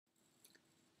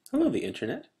Hello, the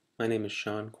Internet. My name is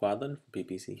Sean Quadlin from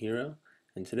PPC Hero,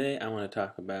 and today I want to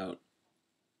talk about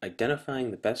identifying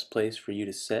the best place for you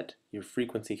to set your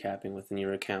frequency capping within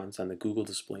your accounts on the Google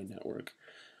Display Network.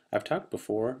 I've talked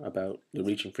before about the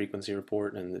reaching frequency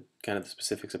report and the kind of the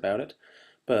specifics about it,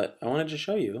 but I wanted to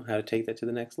show you how to take that to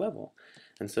the next level.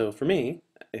 And so for me,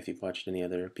 if you've watched any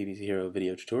other PPC Hero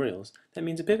video tutorials, that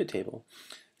means a pivot table.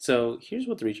 So here's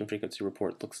what the reaching frequency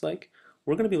report looks like.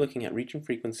 We're going to be looking at reaching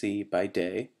frequency by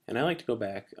day, and I like to go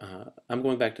back, I'm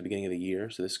going back to the beginning of the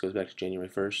year, so this goes back to January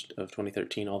 1st of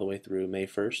 2013 all the way through May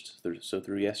 1st, so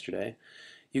through yesterday.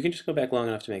 You can just go back long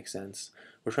enough to make sense.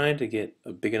 We're trying to get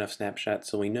a big enough snapshot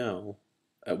so we know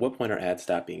at what point our ads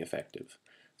stop being effective.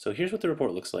 So here's what the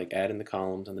report looks like. Add in the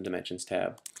columns on the Dimensions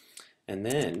tab. And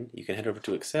then you can head over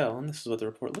to Excel, and this is what the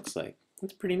report looks like.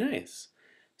 It's pretty nice.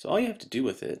 So all you have to do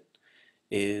with it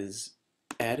is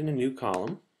add in a new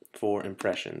column for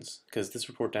impressions, because this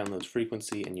report downloads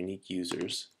frequency and unique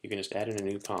users. You can just add in a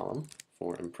new column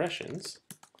for impressions,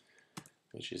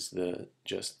 which is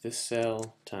just this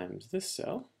cell times this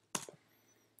cell.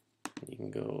 You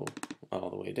can go all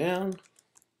the way down.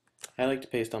 I like to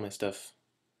paste all my stuff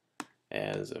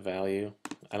as a value.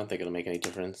 I don't think it'll make any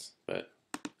difference, but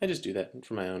I just do that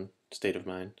for my own state of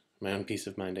mind, my own peace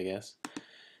of mind, I guess.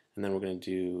 And then we're going to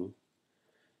do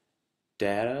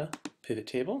data pivot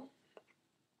table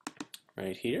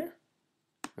right here.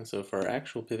 And so for our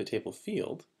actual pivot table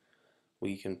field,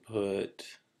 we can put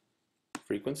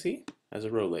frequency as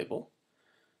a row label,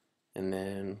 and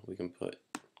then we can put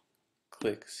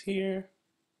clicks here,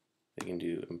 we can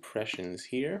do impressions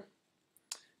here,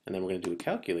 and then we're going to do a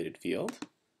calculated field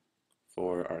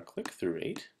for our click-through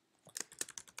rate,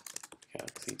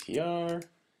 calc CTR.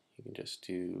 You can just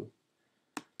do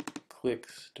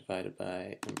clicks divided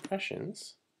by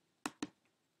impressions.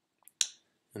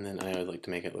 And then I always like to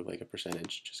make it look like a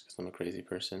percentage just because I'm a crazy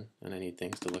person and I need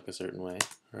things to look a certain way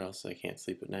or else I can't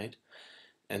sleep at night.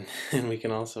 And then we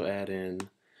can also add in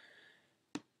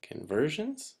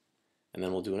conversions, and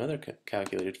then we'll do another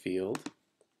calculated field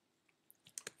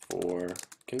for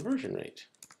conversion rate.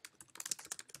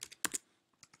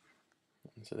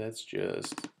 And so that's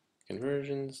just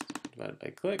conversions divided by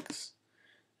clicks.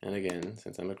 And again,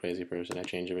 since I'm a crazy person, I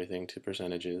change everything to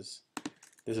percentages.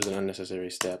 This is an unnecessary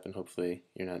step, and hopefully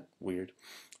you're not weird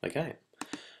like I am.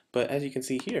 But as you can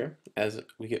see here, as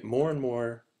we get more and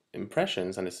more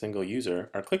impressions on a single user,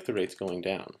 our click-through rate's going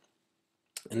down.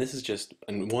 And this is just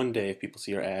in one day, if people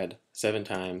see our ad 7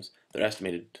 times, they're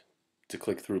estimated to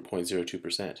click through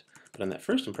 0.02%. But on that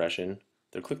first impression,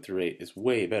 their click-through rate is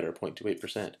way better,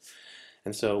 0.28%.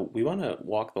 And so we want to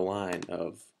walk the line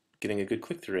of getting a good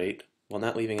click-through rate while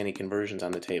not leaving any conversions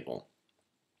on the table.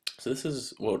 So this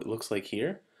is what it looks like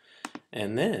here,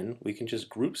 and then we can just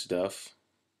group stuff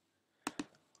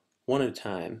one at a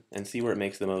time and see where it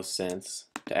makes the most sense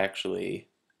to actually,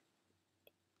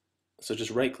 so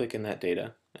just right click in that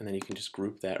data and then you can just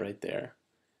group that right there.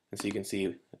 And so you can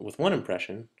see with one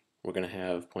impression we're going to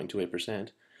have 0.28%,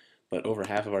 but over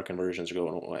half of our conversions are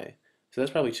going away. So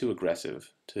that's probably too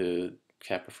aggressive to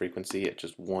cap a frequency at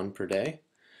just 1 per day.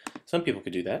 Some people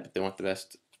could do that if they want the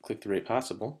best click-through rate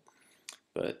possible,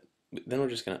 but then we're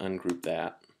just going to ungroup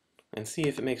that and see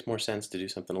if it makes more sense to do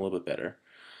something a little bit better.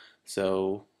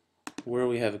 So where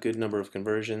we have a good number of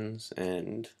conversions,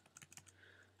 and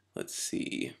let's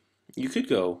see, you could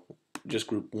go just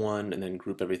group 1 and then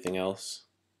group everything else,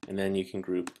 and then you can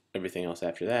group everything else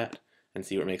after that and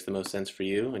see what makes the most sense for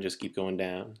you and just keep going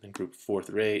down and group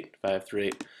 4th rate, 5th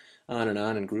rate, on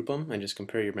and group them and just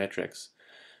compare your metrics.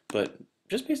 But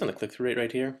just based on the click-through rate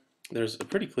right here, there's a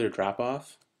pretty clear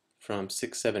drop-off. From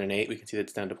 6, 7, and 8, we can see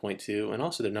that's down to 0.2, and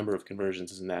also the number of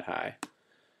conversions isn't that high.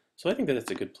 So I think that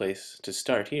it's a good place to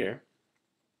start here.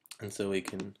 And so we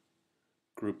can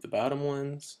group the bottom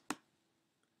ones,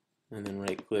 and then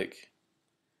right-click,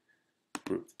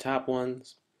 group the top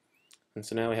ones. And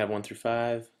so now we have 1 through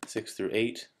 5, 6 through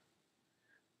 8,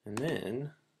 and then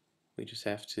we just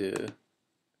have to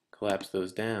collapse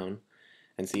those down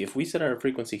and see if we set our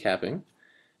frequency capping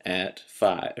at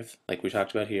 5, like we talked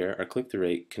about here, our click-through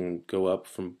rate can go up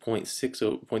from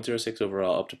 0.06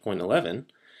 overall up to 0.11, and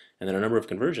then our number of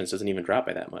conversions doesn't even drop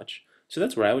by that much. So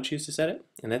that's where I would choose to set it,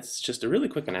 and that's just a really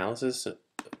quick analysis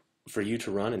for you to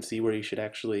run and see where you should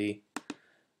actually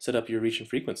set up your reach and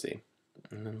frequency.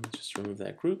 And then let's just remove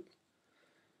that group.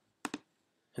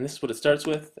 And this is what it starts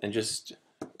with, and just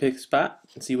pick a spot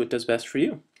and see what does best for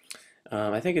you.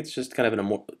 I think it's just kind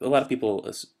of a lot of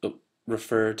people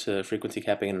refer to frequency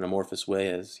capping in an amorphous way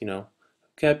as, you know,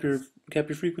 cap your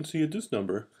frequency at this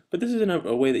number. But this is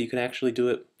a way that you can actually do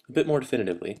it a bit more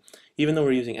definitively. Even though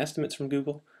we're using estimates from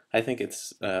Google, I think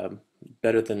it's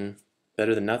better than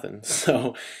nothing.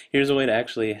 So here's a way to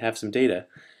actually have some data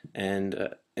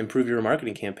and improve your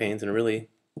marketing campaigns and really,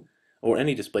 or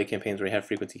any display campaigns where you have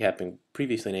frequency capping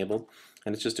previously enabled,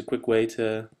 and it's just a quick way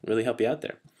to really help you out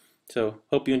there. So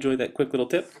hope you enjoyed that quick little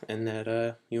tip and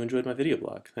that you enjoyed my video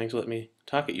blog. Thanks for letting me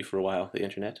talk at you for a while, the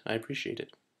internet. I appreciate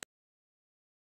it.